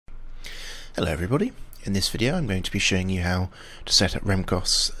Hello everybody. In this video I'm going to be showing you how to set up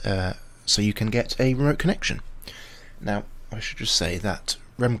Remcos so you can get a remote connection. Now I should just say that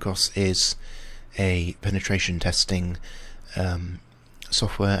Remcos is a penetration testing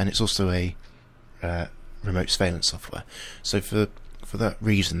software, and it's also a remote surveillance software. So for that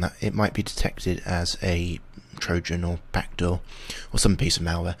reason, that it might be detected as a Trojan or backdoor or some piece of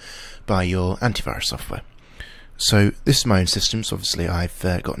malware by your antivirus software. So this is my own system, so obviously I've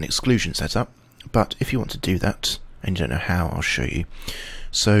got an exclusion set up, but if you want to do that and you don't know how, I'll show you.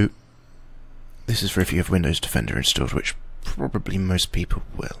 So this is for if you have Windows Defender installed, which probably most people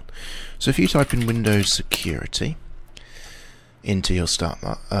will. So if you type in Windows Security into your start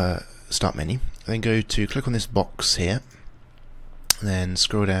menu, then click on this box here, then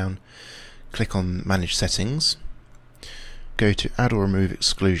scroll down, click on Manage Settings, go to Add or Remove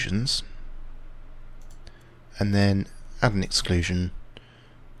Exclusions, and then add an exclusion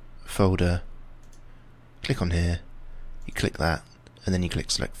folder. Click on here, you click that, and then you click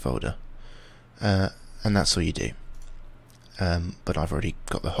select folder, and that's all you do. But I've already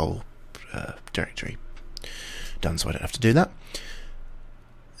got the whole directory done, so I don't have to do that.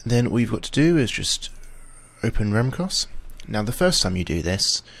 Then all you've got to do is just open Remcos. Now the first time you do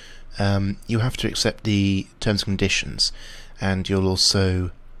this, you have to accept the terms and conditions, and you'll also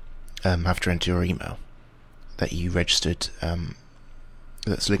have to enter your email that you registered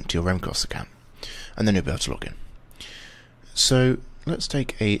that's linked to your Remcos account, and then you'll be able to log in. So let's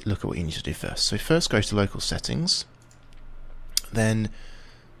take a look at what you need to do first. So first go to local settings, then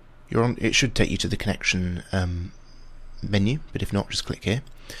it should take you to the connection menu, but if not, just click here.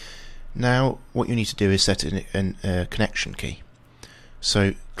 Now what you need to do is set a connection key.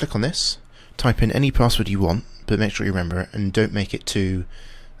 So click on this, type in any password you want, but make sure you remember it and don't make it too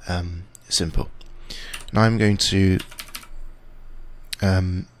simple. Now I'm going to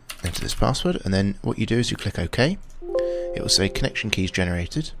enter this password, and then what you do is you click OK. It will say connection keys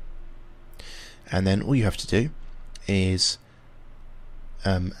generated, and then all you have to do is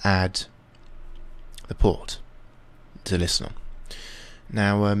add the port to listen on.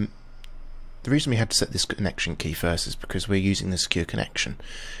 Now the reason we had to set this connection key first is because we're using the secure connection.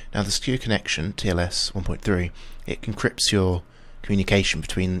 Now the secure connection, TLS 1.3, it encrypts your communication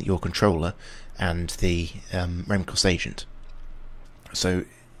between your controller and the Remcos agent. So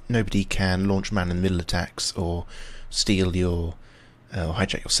nobody can launch man-in-the-middle attacks or steal your or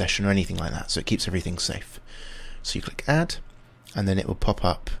hijack your session or anything like that, so it keeps everything safe. So you click add, and then it will pop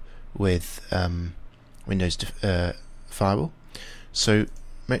up with Windows Firewall. So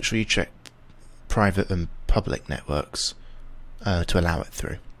make sure you check private and public networks to allow it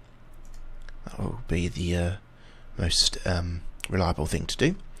through. That will be the most reliable thing to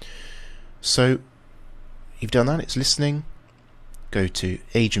do. So you've done that, it's listening. Go to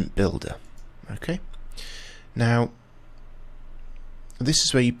Agent Builder. Okay. Now this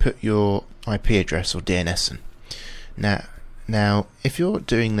is where you put your IP address or DNS in. Now if you're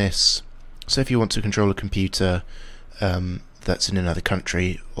doing this, so if you want to control a computer that's in another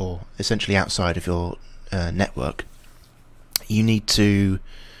country or essentially outside of your network, you need to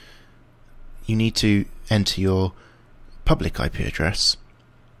enter your public IP address,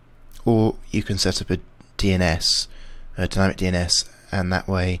 or you can set up a DNS, a dynamic DNS, and that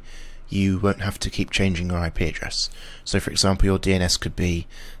way you won't have to keep changing your IP address. So for example, your DNS could be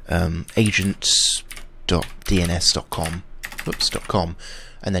agents.dns.com,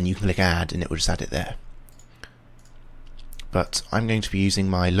 and then you can click add and it will just add it there. But I'm going to be using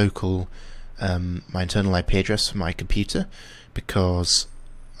my local, my internal IP address for my computer, because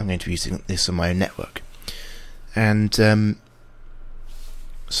I'm going to be using this on my own network. And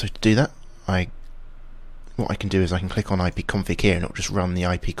so to do that, what I can do is I can click on ipconfig here, and it will just run the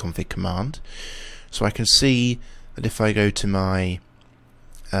ipconfig command. So I can see that if I go to my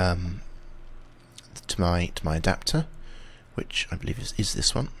adapter, which I believe is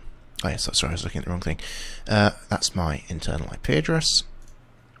this one. Oh yes, sorry, I was looking at the wrong thing. That's my internal IP address.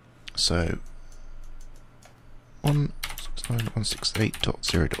 So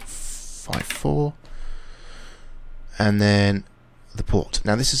 169.168.0.54, and then the port.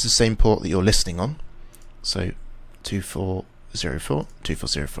 Now this is the same port that you're listening on, so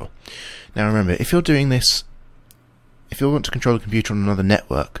 2404. Now remember, if you're doing this, if you want to control a computer on another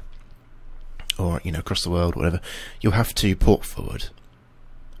network, or across the world, whatever, you'll have to port forward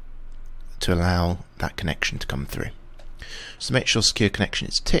to allow that connection to come through. So make sure secure connection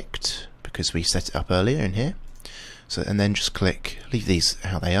is ticked, because we set it up earlier in here. So, and then just leave these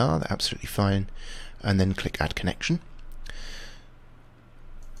how they are, they're absolutely fine, and then click add connection.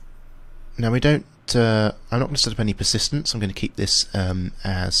 Now we don't I'm not going to set up any persistence. I'm going to keep this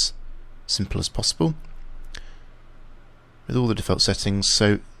as simple as possible with all the default settings.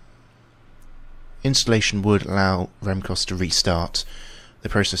 So installation would allow Remcos to restart, the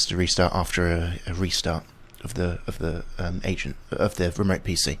process to restart after a restart of the agent of the remote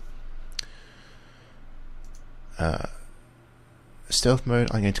PC. Stealth mode,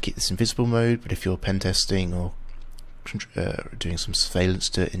 I'm going to keep this invisible mode, but if you're pen testing or doing some surveillance,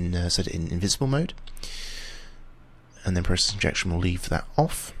 set it in invisible mode, and then process injection will leave that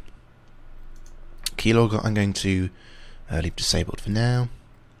off. Keylogger I'm going to leave disabled for now.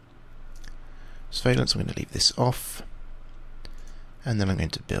 Surveillance I'm going to leave this off, and then I'm going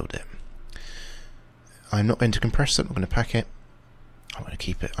to build it. I'm not going to compress it, I'm not going to pack it, I'm going to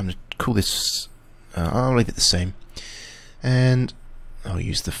keep it, I'm going to call this, I'll leave it the same, and I'll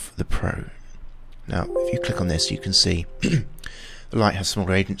use the Pro. Now if you click on this you can see the light has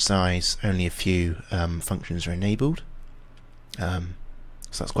smaller agent size, only a few functions are enabled, so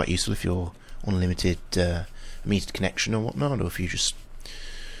that's quite useful if you're on a limited metered connection or whatnot, or if you just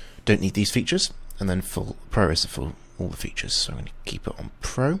don't need these features. And then full Pro is for all the features, so I'm going to keep it on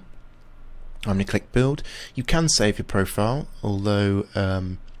Pro. I'm going to click Build. You can save your profile, although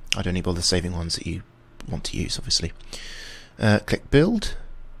I'd only bother saving ones that you want to use, obviously. Click Build,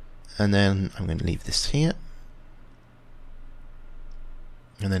 and then I'm going to leave this here,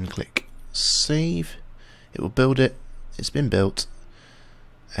 and then click Save. It will build it. It's been built,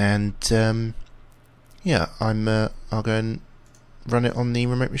 and yeah, I'll go and run it on the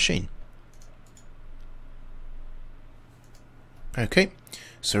remote machine. Okay,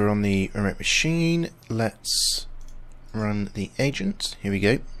 so we're on the remote machine. Let's run the agent. Here we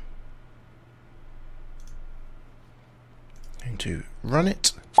go. Going to run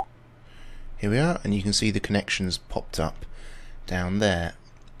it. Here we are, and you can see the connections popped up down there.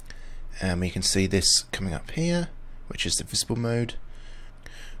 And we can see this coming up here, which is the visible mode.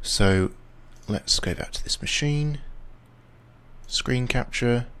 So let's go back to this machine, screen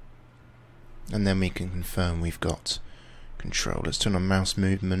capture, and then we can confirm we've got control. Let's turn on mouse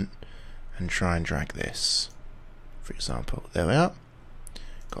movement and try and drag this, for example. There we are.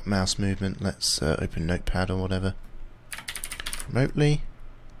 Got mouse movement. Let's open Notepad or whatever remotely.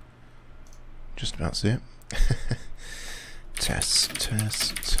 Just about see it. Test,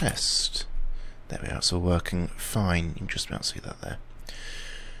 test, test. There we are. It's all working fine. You can just about see that there.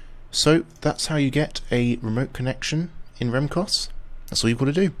 So that's how you get a remote connection in Remcos. That's all you've got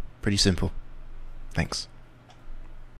to do. Pretty simple. Thanks.